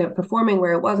 performing,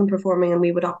 where it wasn't performing, and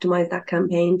we would optimize that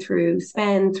campaign through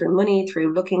spend, through money,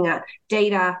 through looking at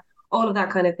data, all of that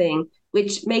kind of thing,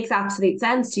 which makes absolute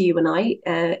sense to you and I,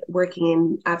 working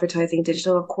in advertising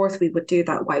digital. Of course, we would do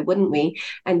that. Why wouldn't we?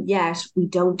 And yet we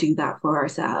don't do that for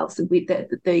ourselves. It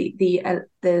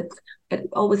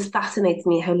always fascinates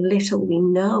me how little we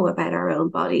know about our own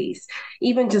bodies.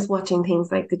 Even just watching things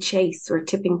like The Chase or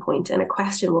Tipping Point, and a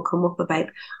question will come up about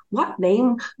what's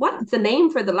the name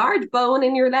for the large bone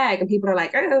in your leg? And people are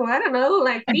like, oh, I don't know,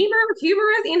 like femur,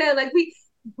 humerus, like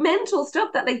mental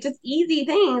stuff, that like just easy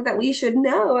things that we should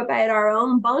know about our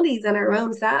own bodies and our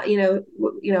own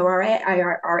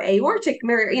our aortic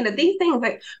nerve, these things,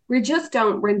 like we're just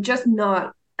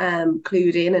not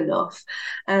clued in enough.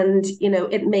 And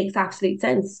it makes absolute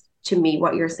sense to me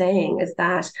what you're saying, is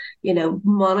that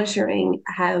monitoring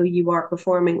how you are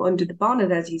performing under the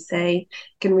bonnet, as you say,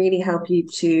 can really help you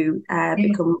to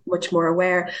become much more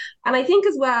aware. And I think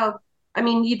as well, I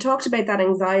mean, you talked about that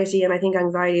anxiety, and I think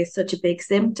anxiety is such a big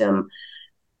symptom.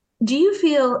 Do you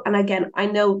feel, and again, I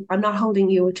know I'm not holding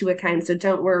you to account, so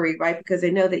don't worry, right? Because I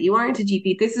know that you aren't a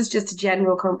GP. This is just a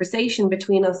general conversation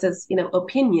between us as,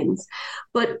 opinions.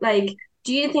 But like,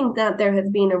 do you think that there has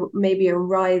been maybe a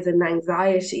rise in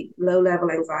anxiety, low-level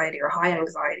anxiety or high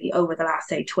anxiety over the last,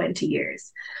 say, 20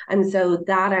 years? And so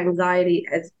that anxiety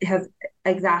has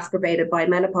exacerbated by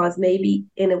menopause, maybe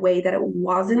in a way that it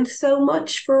wasn't so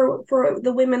much for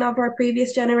the women of our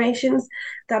previous generations.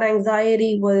 That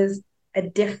anxiety was a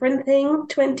different thing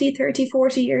 20, 30,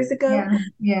 40 years ago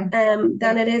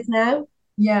than it is now.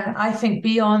 Yeah, I think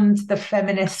beyond the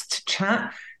feminist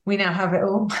chat, we now have it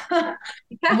all.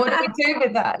 What do we do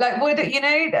with that? Like,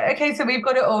 okay, so we've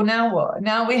got it all. Now what?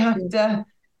 Now we have to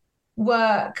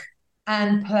work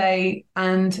and play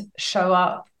and show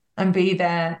up and be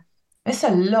there. It's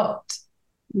a lot.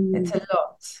 It's a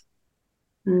lot.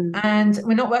 And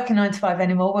we're not working 9 to 5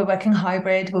 anymore. We're working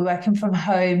hybrid. We're working from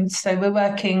home. So we're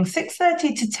working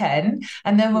 6:30 to 10,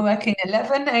 and then we're working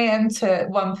 11 a.m. to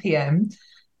 1 p.m.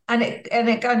 And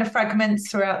it kind of fragments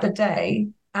throughout the day.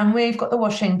 And we've got the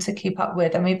washing to keep up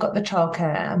with, and we've got the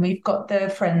childcare, and we've got the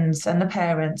friends and the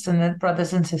parents and the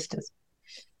brothers and sisters.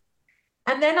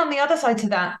 And then on the other side to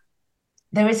that,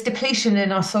 there is depletion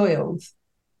in our soils.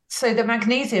 So the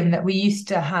magnesium that we used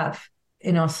to have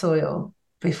in our soil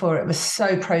before it was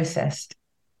so processed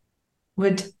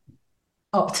would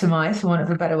optimize, for want of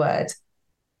a better word,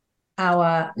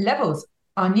 our levels,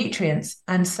 our nutrients.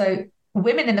 And so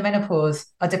women in the menopause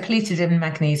are depleted in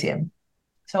magnesium.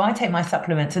 So I take my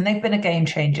supplements, and they've been a game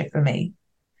changer for me.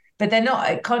 But they're not,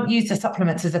 I can't use the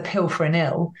supplements as a pill for an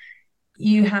ill.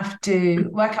 You have to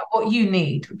work out what you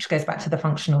need, which goes back to the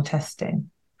functional testing.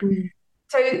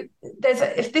 So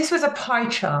if this was a pie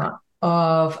chart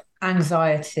of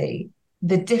anxiety,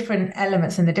 the different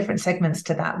elements and the different segments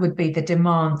to that would be the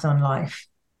demands on life,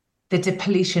 the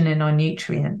depletion in our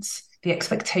nutrients, the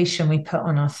expectation we put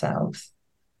on ourselves.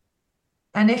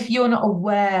 And if you're not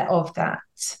aware of that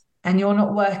and you're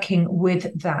not working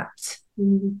with that,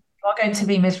 you are going to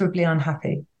be miserably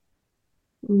unhappy.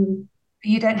 You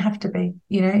don't have to be,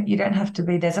 you don't have to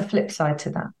be. There's a flip side to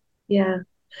that. Yeah.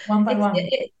 One by one.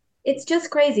 It's just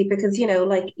crazy because,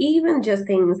 like even just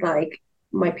things like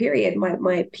my period, my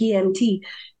PMT,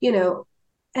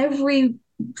 every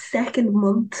second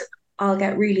month I'll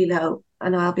get really low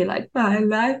and I'll be like, my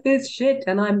life is shit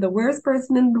and I'm the worst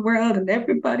person in the world and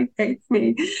everybody hates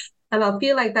me. And I'll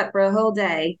feel like that for a whole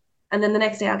day. And then the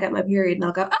next day I'll get my period and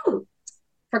I'll go, oh,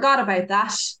 forgot about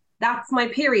that. That's my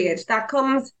period. That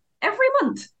comes every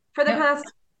month for the past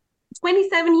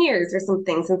 27 years or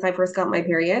something since I first got my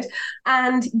period.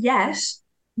 And yet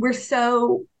we're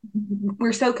so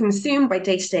consumed by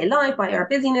day-to-day life, by our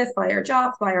busyness, by our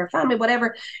jobs, by our family,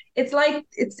 whatever. It's like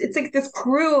like this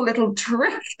cruel little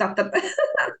trick that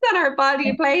that our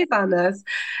body plays on us.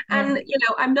 And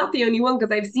I'm not the only one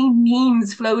because I've seen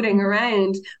memes floating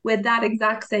around with that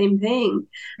exact same thing.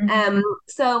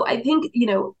 So I think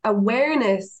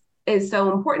awareness is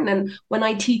so important. And when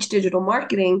I teach digital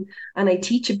marketing and I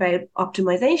teach about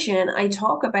optimization, I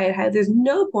talk about how there's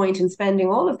no point in spending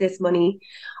all of this money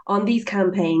on these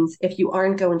campaigns if you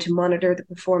aren't going to monitor the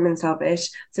performance of it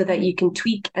so that you can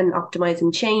tweak and optimize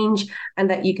and change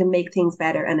and that you can make things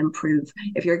better and improve.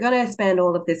 If you're going to spend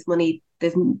all of this money,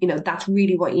 that's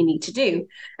really what you need to do.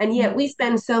 And yet we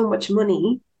spend so much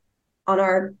money on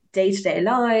our day-to-day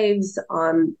lives,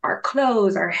 on our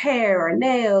clothes, our hair, our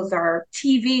nails, our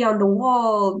TV on the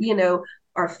wall,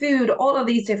 our food, all of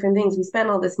these different things. We spend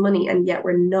all this money and yet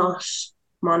we're not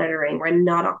monitoring, we're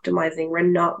not optimizing, we're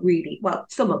not really, well,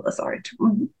 some of us aren't,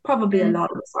 probably a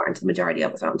lot of us aren't, the majority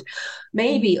of us aren't.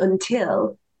 Maybe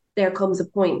until there comes a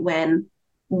point when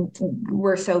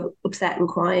we're so upset and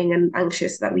crying and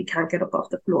anxious that we can't get up off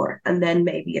the floor. And then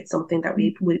maybe it's something that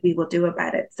we will do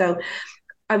about it. So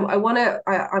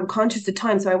I'm conscious of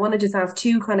time, so I want to just ask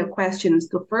two kind of questions.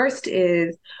 The first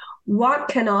is, what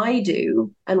can I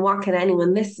do and what can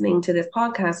anyone listening to this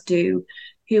podcast do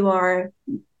who are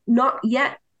not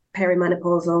yet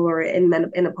perimenopausal or in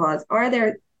menopause? Are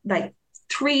there like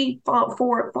 3,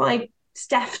 4, 5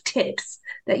 Steph tips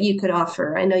that you could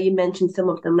offer? I know you mentioned some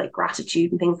of them, like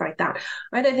gratitude and things like that.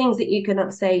 Are there things that you can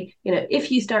say,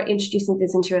 if you start introducing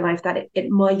this into your life, that it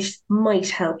might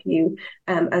help you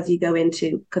as you go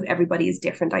into, because everybody is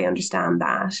different. I understand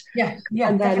that. Yeah,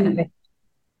 and then, definitely.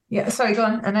 Yeah, sorry, go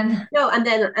on. And then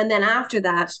and then after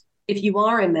that, if you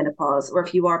are in menopause or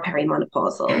if you are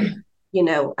perimenopausal,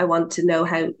 I want to know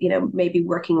how, maybe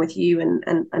working with you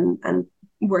and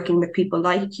working with people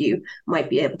like you might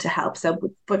be able to help.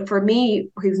 So, but for me,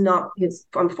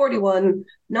 I'm 41,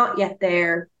 not yet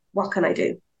there, what can I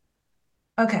do?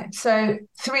 Okay, so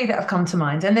 3 that have come to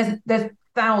mind, and there's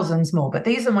thousands more, but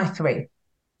these are my 3.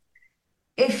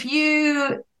 If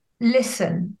you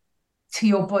listen to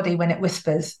your body when it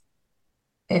whispers,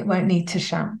 it won't need to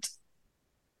shout.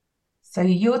 So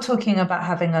you're talking about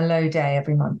having a low day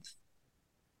every month.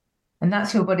 And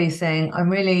that's your body saying, I'm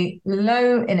really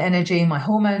low in energy. My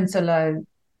hormones are low.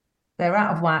 They're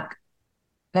out of whack.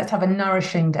 Let's have a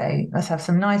nourishing day. Let's have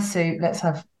some nice soup. Let's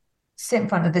sit in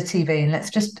front of the TV and let's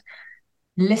just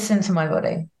listen to my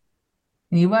body.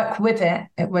 And you work with it.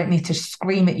 It won't need to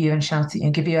scream at you and shout at you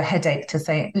and give you a headache to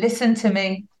say, listen to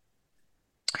me.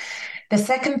 The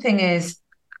second thing is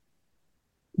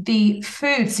the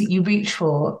foods that you reach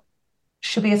for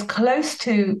should be as close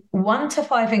to 1 to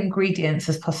 5 ingredients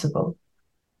as possible.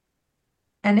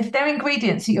 And if they're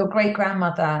ingredients that your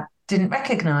great-grandmother didn't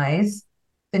recognize,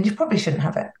 then you probably shouldn't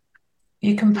have it.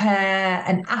 You compare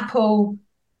an apple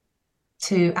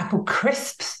to apple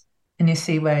crisps and you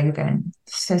see where you're going.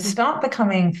 So start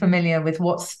becoming familiar with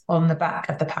what's on the back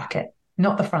of the packet,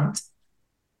 not the front.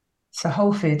 So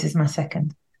whole foods is my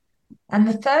second. And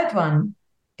the third one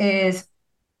is,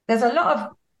 there's a lot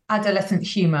of adolescent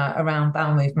humor around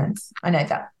bowel movements. I know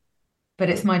that, but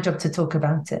it's my job to talk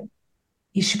about it.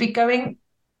 You should be going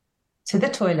to the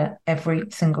toilet every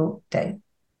single day.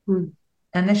 And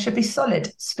there should be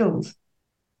solid stools,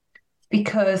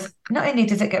 because not only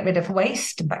does it get rid of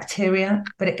waste and bacteria,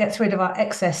 but it gets rid of our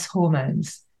excess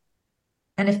hormones.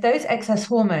 And if those excess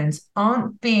hormones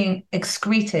aren't being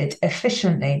excreted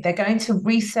efficiently, they're going to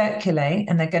recirculate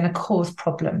and they're going to cause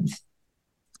problems.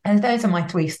 And those are my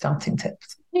 3 starting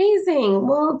tips. Amazing.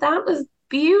 Well, that was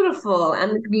beautiful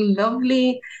and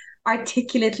lovely,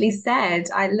 articulately said.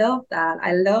 I love that.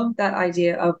 I love that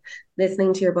idea of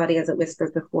listening to your body as it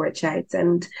whispers before it shouts.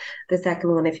 And the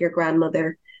second one, if your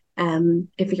grandmother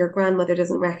If your grandmother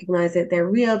doesn't recognize it, they're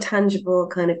real tangible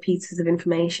kind of pieces of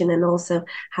information, and also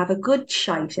have a good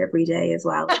shite every day as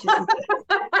well, which is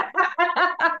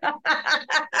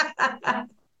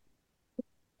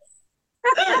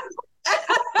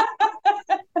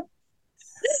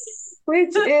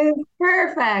which is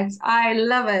perfect. I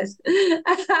love it.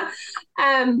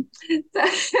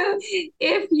 So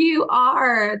if you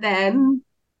are then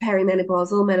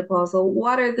perimenopausal, menopausal,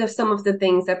 what are some of the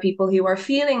things that people who are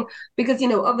feeling, because,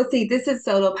 obviously this is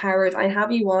solo powered. I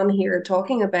have you on here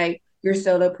talking about your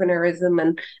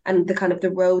solopreneurism and the kind of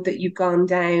the road that you've gone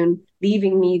down,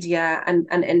 leaving media and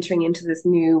entering into this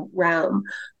new realm.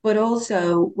 But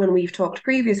also when we've talked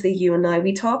previously, you and I,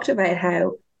 we talked about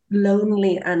how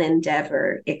lonely an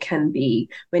endeavor it can be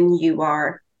when you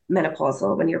are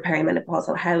menopausal, when you're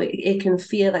perimenopausal, how it can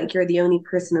feel like you're the only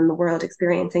person in the world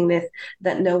experiencing this,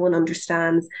 that no one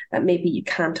understands, that maybe you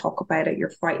can't talk about it,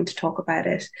 you're frightened to talk about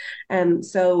it.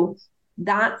 So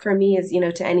that for me is,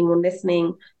 to anyone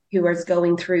listening who is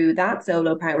going through that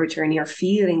solo power journey or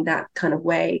feeling that kind of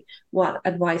way, what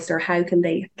advice or how can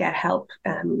they get help?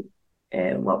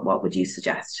 What would you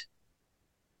suggest?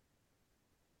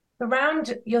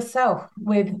 Surround yourself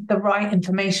with the right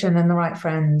information and the right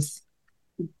friends,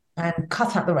 and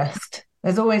cut out the rest.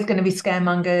 There's always going to be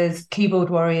scaremongers, keyboard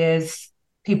warriors,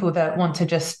 people that want to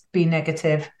just be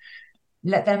negative.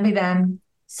 Let them be them.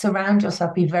 Surround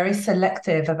yourself. Be very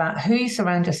selective about who you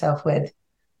surround yourself with,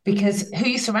 because who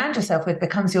you surround yourself with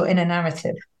becomes your inner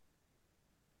narrative.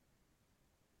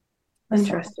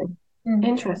 Interesting.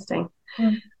 Interesting.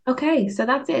 Okay, so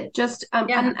that's it. Just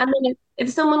Yeah. and then if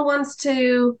someone wants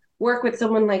to work with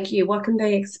someone like you, what can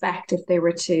they expect if they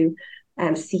were to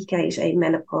seek out a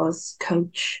menopause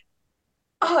coach?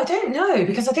 Oh, I don't know,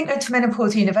 because I think go to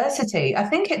menopause university. I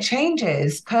think it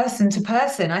changes person to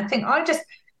person.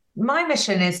 My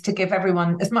mission is to give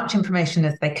everyone as much information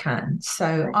as they can.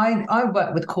 So I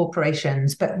work with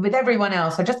corporations, but with everyone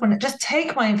else, I just want to just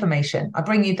take my information. I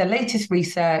bring you the latest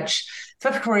research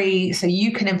for free so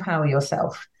you can empower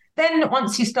yourself. Then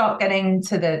once you start getting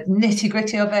to the nitty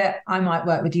gritty of it, I might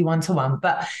work with you one to one,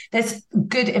 but there's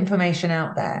good information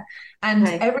out there. And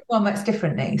everyone works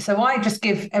differently. So I just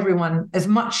give everyone as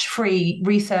much free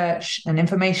research and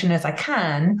information as I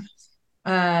can.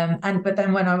 But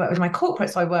then when I work with my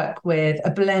corporates, I work with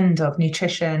a blend of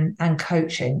nutrition and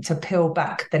coaching to peel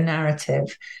back the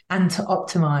narrative and to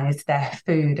optimize their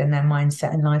food and their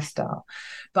mindset and lifestyle.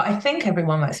 But I think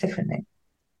everyone works differently.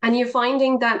 And you're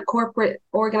finding that corporate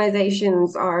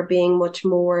organizations are being much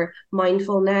more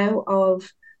mindful now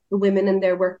of the women in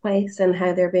their workplace and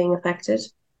how they're being affected?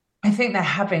 I think they're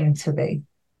having to be.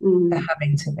 They're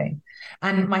having to be.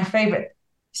 And my favorite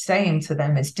saying to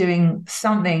them is doing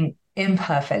something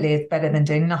imperfectly is better than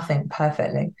doing nothing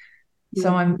perfectly.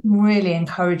 So I'm really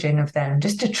encouraging of them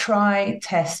just to try,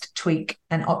 test, tweak,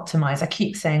 and optimize. I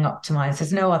keep saying optimize.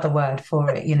 There's no other word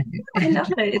for it, I love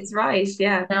it. It's right.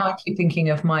 Yeah. Now I keep thinking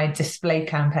of my display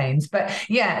campaigns. But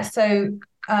yeah, so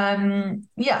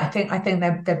I think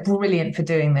they're brilliant for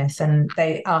doing this, and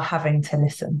they are having to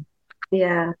listen.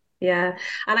 Yeah. Yeah.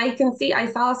 And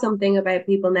I saw something about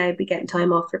people now be getting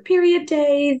time off for period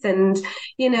days and,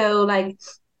 like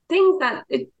things that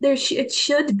it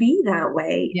should be that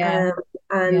way. Yeah.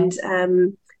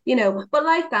 But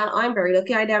like that, I'm very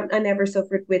lucky. I never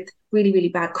suffered with really, really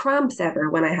bad cramps ever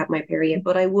when I had my period,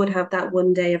 but I would have that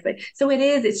one day of it. So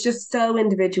it's just so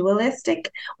individualistic,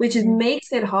 which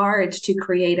makes it hard to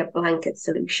create a blanket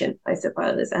solution, I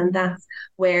suppose. And that's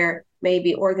where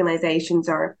maybe organizations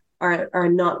are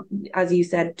not, as you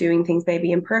said, doing things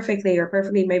maybe imperfectly or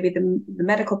perfectly. Maybe the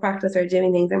medical practice are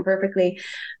doing things imperfectly.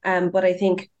 But I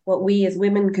think what we as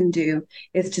women can do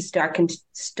is to start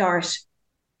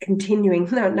continuing,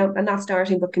 not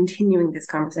starting, but continuing this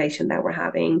conversation that we're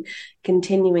having,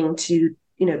 continuing to,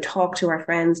 talk to our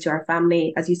friends, to our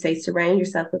family, as you say, surround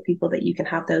yourself with people that you can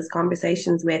have those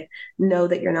conversations with, know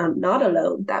that you're not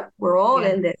alone, that we're all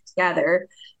in this together.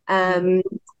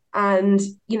 And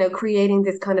creating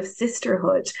this kind of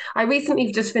sisterhood. I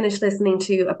recently just finished listening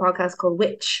to a podcast called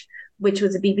which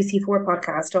was a BBC4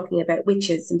 podcast talking about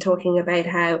witches and talking about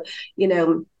how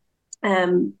the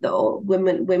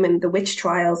witch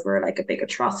trials were like a big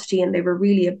atrocity, and they were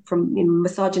really from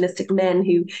misogynistic men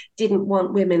who didn't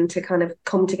want women to kind of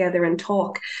come together and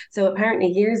talk. So apparently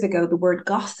years ago the word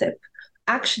gossip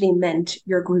actually meant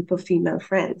your group of female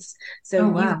friends.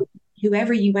 So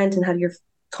whoever you went and had your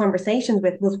conversations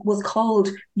with was called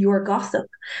your gossip.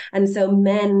 And so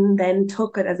men then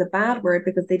took it as a bad word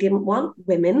because they didn't want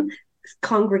women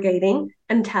congregating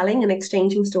and telling and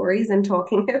exchanging stories and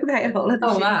talking about all of the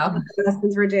wow.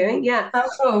 husbands were doing. Yeah. How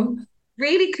cool.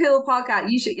 really cool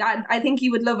podcast. You should, I think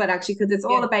you would love it actually, because it's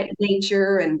all Yeah. about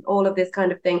nature and all of this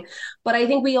kind of thing. But I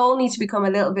think we all need to become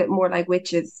a little bit more like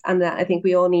witches, and that I think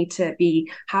we all need to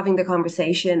be having the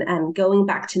conversation and going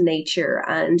back to nature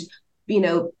and, you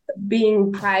know,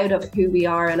 being proud of who we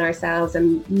are and ourselves,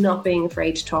 and not being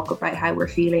afraid to talk about how we're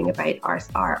feeling about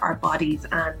our bodies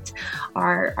and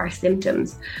our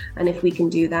symptoms. And if we can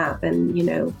do that, then, you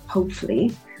know,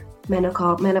 hopefully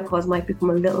menopause might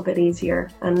become a little bit easier,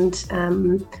 and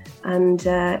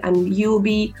you'll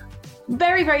be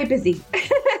very, very busy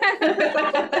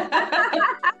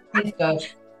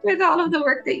with all of the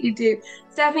work that you do.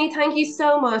 Stefanie, thank you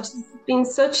so much. It's been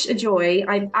such a joy.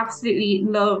 I've absolutely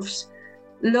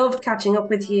loved catching up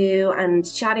with you and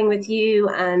chatting with you,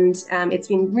 and it's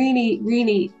been really,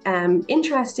 really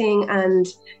interesting and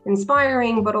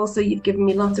inspiring, but also you've given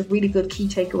me lots of really good key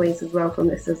takeaways as well from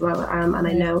this as well, and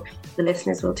I know the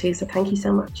listeners will too, so thank you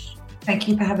so much. Thank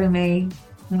you for having me.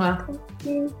 Thank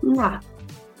you. Mwah.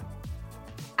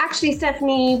 Actually,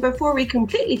 Stefanie, before we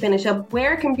completely finish up,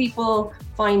 where can people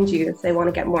find you if they want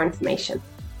to get more information?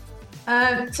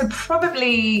 So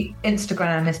probably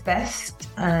Instagram is best,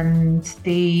 and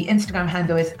the Instagram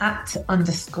handle is at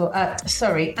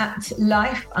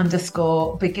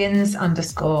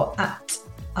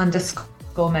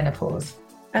life_begins_at_menopause.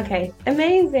 Okay,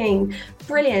 amazing,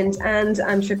 brilliant. And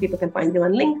I'm sure people can find you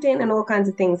on LinkedIn and all kinds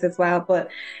of things as well. But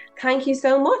thank you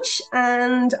so much,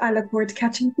 and I look forward to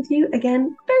catching up with you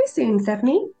again very soon,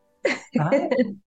 Stefanie. Bye.